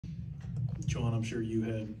Jowon, I'm sure you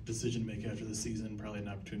had decision to make after the season, probably an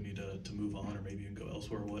opportunity to move on or maybe even go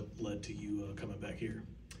elsewhere. What led to you coming back here?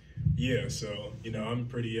 Yeah, so, I'm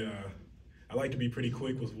pretty, I like to be pretty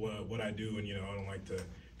quick with what I do, and, I don't like to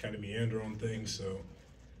kind of meander on things. So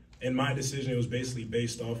in my decision, it was basically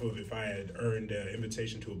based off of if I had earned an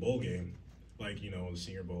invitation to a bowl game, like, the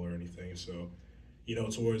Senior Bowl or anything. So,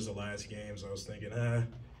 towards the last games, I was thinking,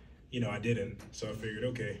 I didn't. So I figured,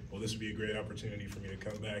 okay, well, this would be a great opportunity for me to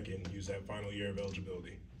come back and use that final year of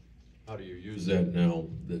eligibility. How do you use that now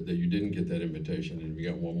that you didn't get that invitation and you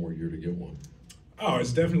got one more year to get one? Oh,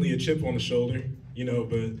 it's definitely a chip on the shoulder,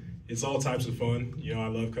 but it's all types of fun. I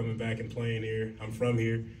love coming back and playing here. I'm from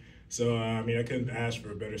here. So, I couldn't ask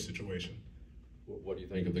for a better situation. What do you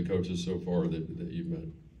think of the coaches so far that you've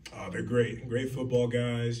met? They're great. Great football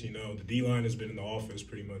guys. The D-line has been in the office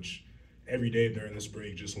pretty much every day during this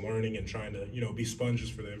break, just learning and trying to, be sponges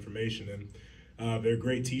for the information. And they're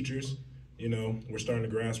great teachers. We're starting to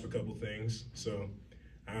grasp a couple things. So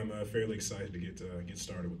I'm fairly excited to get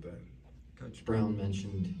started with that. Coach Brown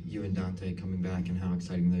mentioned you and Dante coming back and how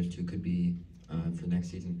exciting those two could be for next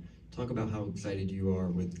season. Talk about how excited you are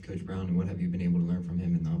with Coach Brown and what have you been able to learn from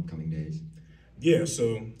him in the upcoming days? Yeah,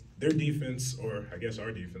 so their defense, or I guess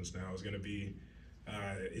our defense now, is going to be,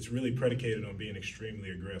 it's really predicated on being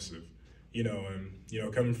extremely aggressive.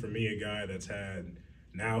 Coming from me, a guy that's had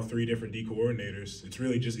now 3 different D coordinators, it's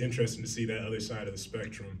really just interesting to see that other side of the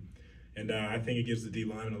spectrum. And I think it gives the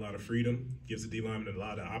D-lineman a lot of freedom, gives the D-lineman a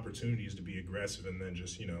lot of opportunities to be aggressive and then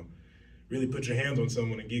just, really put your hands on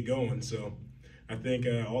someone and get going. So I think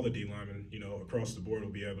all the D-linemen, across the board will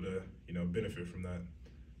be able to, benefit from that.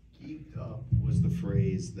 Geeked up was the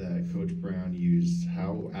phrase that Coach Brown used.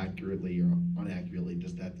 How accurately or unaccurately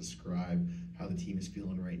does that describe how the team is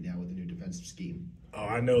feeling right now with the new defensive scheme? Oh,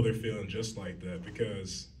 I know they're feeling just like that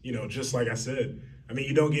because, just like I said,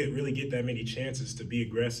 you don't really get that many chances to be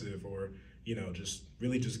aggressive or,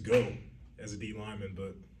 just go as a D lineman.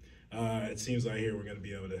 But it seems like here we're going to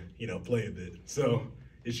be able to, play a bit. So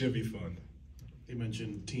it should be fun. You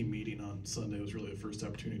mentioned team meeting on Sunday. It was really the first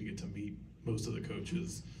opportunity to get to meet most of the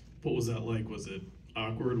coaches. What was that like? Was it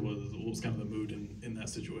awkward? What was kind of the mood in that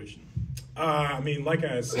situation? Like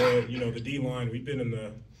I said, the D-line, we've been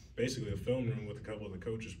in basically the film room with a couple of the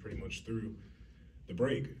coaches pretty much through the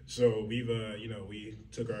break. So we've, we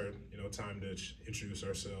took our, time to introduce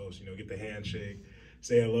ourselves, get the handshake,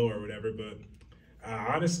 say hello or whatever. But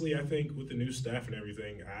honestly, I think with the new staff and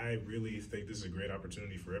everything, I really think this is a great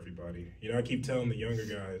opportunity for everybody. I keep telling the younger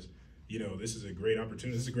guys, this is a great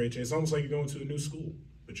opportunity. This is a great chance. It's almost like you're going to a new school,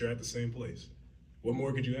 but you're at the same place. What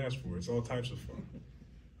more could you ask for? It's all types of fun.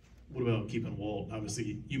 What about keeping Walt?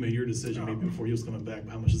 Obviously, you made your decision maybe before he was coming back,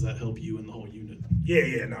 but how much does that help you and the whole unit?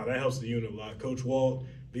 Yeah, that helps the unit a lot. Coach Walt,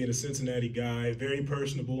 being a Cincinnati guy, very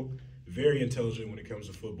personable, very intelligent when it comes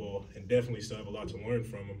to football, and definitely still have a lot to learn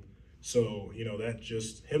from him. So,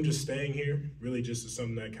 that him just staying here really just is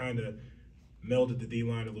something that kind of melded the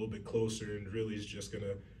D-line a little bit closer and really is just going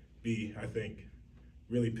to be, I think,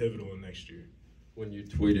 really pivotal in next year. When you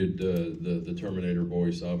tweeted the Terminator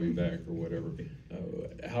voice, I'll be back or whatever,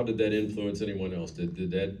 how did that influence anyone else?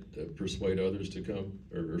 Did that persuade others to come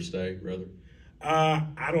or stay, rather?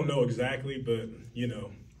 I don't know exactly, but,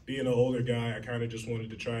 being an older guy, I kind of just wanted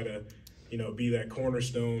to try to, be that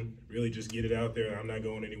cornerstone, really just get it out there. I'm not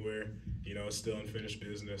going anywhere. It's still unfinished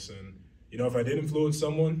business. And, if I did influence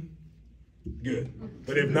someone, good.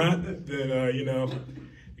 But if not, then,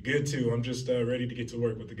 good too. I'm just ready to get to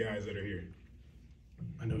work with the guys that are here.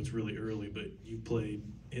 I know it's really early, but you played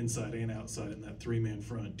inside and outside in that 3-man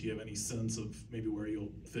front. Do you have any sense of maybe where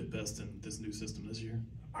you'll fit best in this new system this year?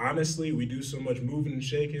 Honestly, we do so much moving and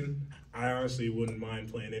shaking. I honestly wouldn't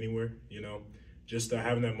mind playing anywhere, just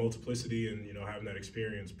having that multiplicity and, having that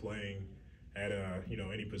experience playing at,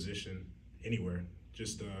 any position anywhere.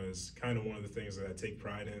 Just is kind of one of the things that I take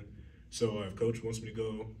pride in. So if Coach wants me to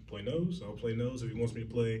go play nose, I'll play nose. If he wants me to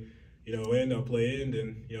play, end, I'll play end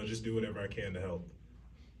and, just do whatever I can to help.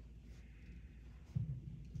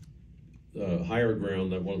 Higher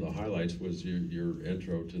ground, that one of the highlights was your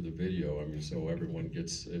intro to the video. So everyone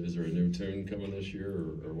gets, is there a new tune coming this year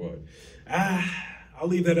or what? I'll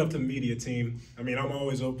leave that up to the media team. I'm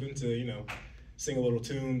always open to, sing a little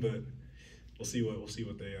tune, but we'll see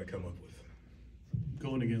what they come up with.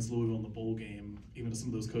 Going against Louisville in the bowl game, even if some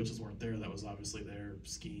of those coaches weren't there, that was obviously their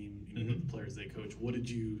scheme, the players they coach. What did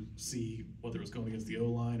you see, whether it was going against the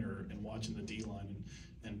O-line and watching the D-line,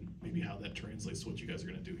 and maybe how that translates to what you guys are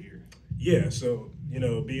going to do here? Yeah, so,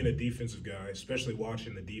 being a defensive guy, especially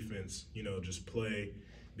watching the defense, just play,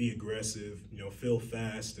 be aggressive, feel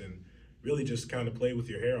fast, and, really just kind of play with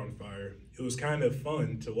your hair on fire. It was kind of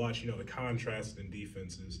fun to watch, the contrast in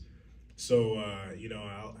defenses. So,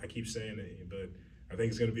 I keep saying it, but I think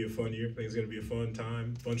it's going to be a fun year. I think it's going to be a fun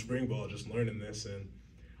time, fun spring ball, just learning this. And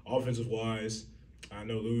offensive-wise, I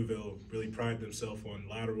know Louisville really prided themselves on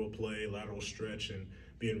lateral play, lateral stretch, and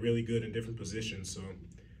being really good in different positions. So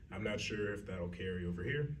I'm not sure if that'll carry over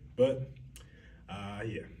here. But,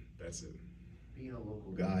 yeah, that's it. Being a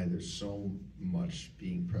local guy, there's so much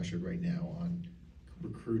being pressured right now on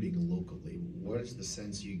recruiting locally. What is the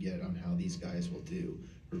sense you get on how these guys will do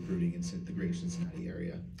recruiting in the greater Cincinnati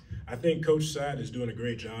area? I think Coach Satt is doing a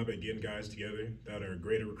great job at getting guys together that are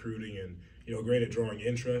great at recruiting and, great at drawing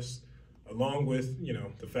interest, along with,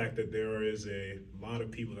 the fact that there is a lot of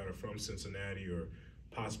people that are from Cincinnati or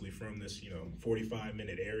possibly from this,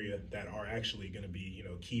 45-minute area that are actually going to be,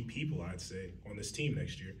 key people, I'd say, on this team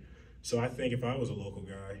next year. So I think if I was a local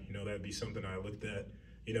guy, that'd be something I looked at.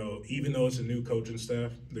 Even though it's a new coaching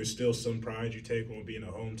staff, there's still some pride you take on being a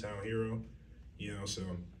hometown hero. So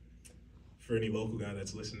for any local guy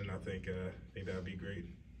that's listening, I think that'd be great.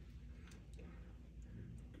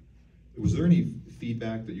 Was there any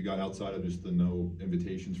feedback that you got outside of just the no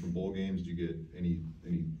invitations from bowl games? Did you get any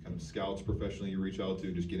kind of scouts professionally you reach out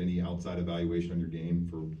to? Just get any outside evaluation on your game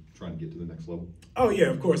for trying to get to the next level? Oh yeah,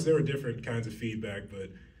 of course there were different kinds of feedback, but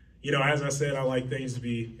as I said, I like things to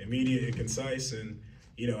be immediate and concise, and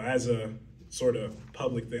as a sort of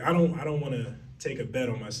public thing, I don't want to take a bet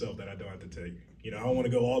on myself that I don't have to take. I don't want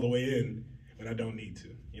to go all the way in when I don't need to.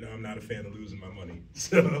 I'm not a fan of losing my money,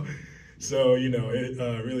 so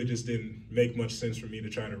it really just didn't make much sense for me to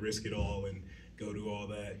try to risk it all and go do all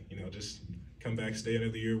that. Just come back, stay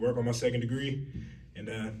another year, work on my second degree, and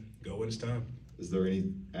go when it's time. Is there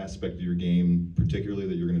any aspect of your game particularly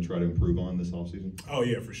that you're going to try to improve on this offseason? Oh,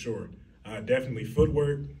 yeah, for sure. Definitely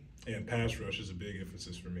footwork and pass rush is a big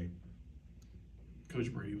emphasis for me.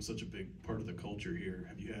 Coach Brady was such a big part of the culture here.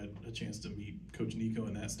 Have you had a chance to meet Coach Nico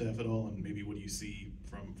and that staff at all? And maybe what do you see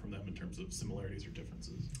from them in terms of similarities or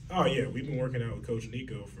differences? Oh, yeah, we've been working out with Coach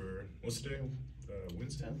Nico for, what's today?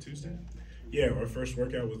 Wednesday? Tuesday? Yeah, our first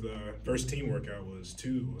team workout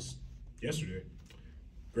was yesterday.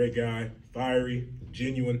 Great guy, fiery,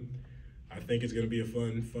 genuine. I think it's going to be a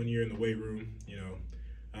fun year in the weight room.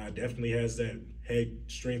 Definitely has that head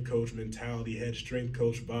strength coach mentality, head strength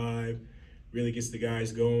coach vibe. Really gets the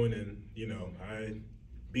guys going, and I,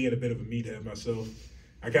 being a bit of a meathead myself,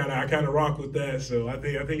 I kind of rock with that. So I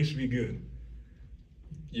think it should be good.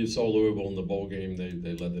 You saw Louisville in the bowl game;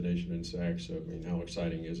 they led the nation in sacks. So, I mean, how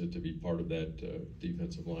exciting is it to be part of that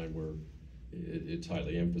defensive line where it's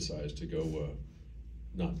highly emphasized to go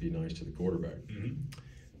not be nice to the quarterback? Mm-hmm.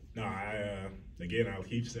 No, I'll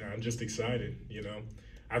keep saying I'm just excited.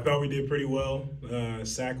 I thought we did pretty well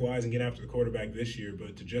sack-wise and get after the quarterback this year,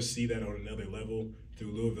 but to just see that on another level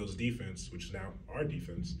through Louisville's defense, which is now our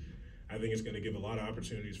defense, I think it's going to give a lot of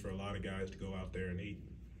opportunities for a lot of guys to go out there and eat.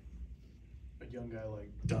 A young guy like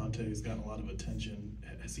Dante has gotten a lot of attention.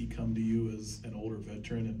 Has he come to you as an older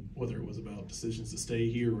veteran, and whether it was about decisions to stay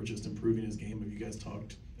here or just improving his game, have you guys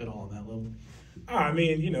talked at all on that level? I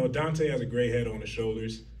mean, Dante has a great head on his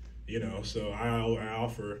shoulders. So I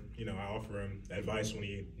offer him advice when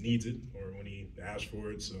he needs it or when he asks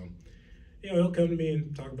for it. So, he'll come to me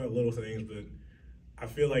and talk about little things. But I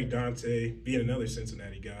feel like Dante, being another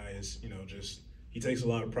Cincinnati guy, is, he takes a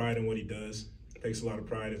lot of pride in what he does, takes a lot of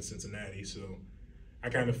pride in Cincinnati. So I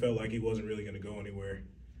kind of felt like he wasn't really going to go anywhere,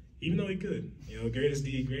 even though he could. Greatest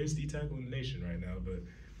D tackle in the nation right now. But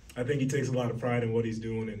I think he takes a lot of pride in what he's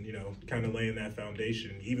doing and, kind of laying that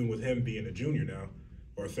foundation, even with him being a junior now.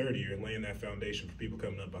 Or third year, laying that foundation for people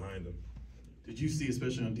coming up behind them. Did you see,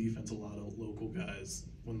 especially on defense, a lot of local guys?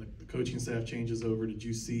 When the coaching staff changes over, did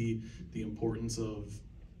you see the importance of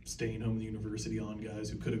staying home in the university on guys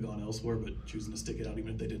who could have gone elsewhere but choosing to stick it out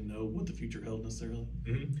even if they didn't know what the future held necessarily?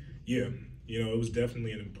 Mm-hmm. Yeah. It was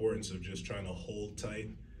definitely an importance of just trying to hold tight.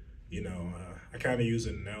 I kind of use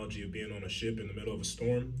an analogy of being on a ship in the middle of a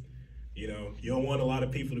storm. You don't want a lot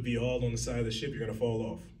of people to be all on the side of the ship. You're going to fall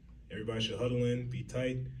off. Everybody should huddle in, be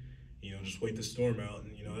tight, just wait the storm out.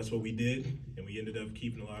 And, that's what we did. And we ended up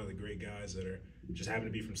keeping a lot of the great guys that just happen to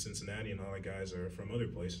be from Cincinnati, and a lot of guys are from other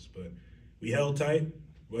places. But we held tight,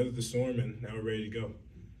 weathered the storm, and now we're ready to go.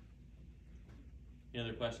 Any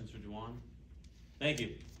other questions for Jowon? Thank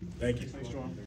you. Thank you. Thanks, Jowon.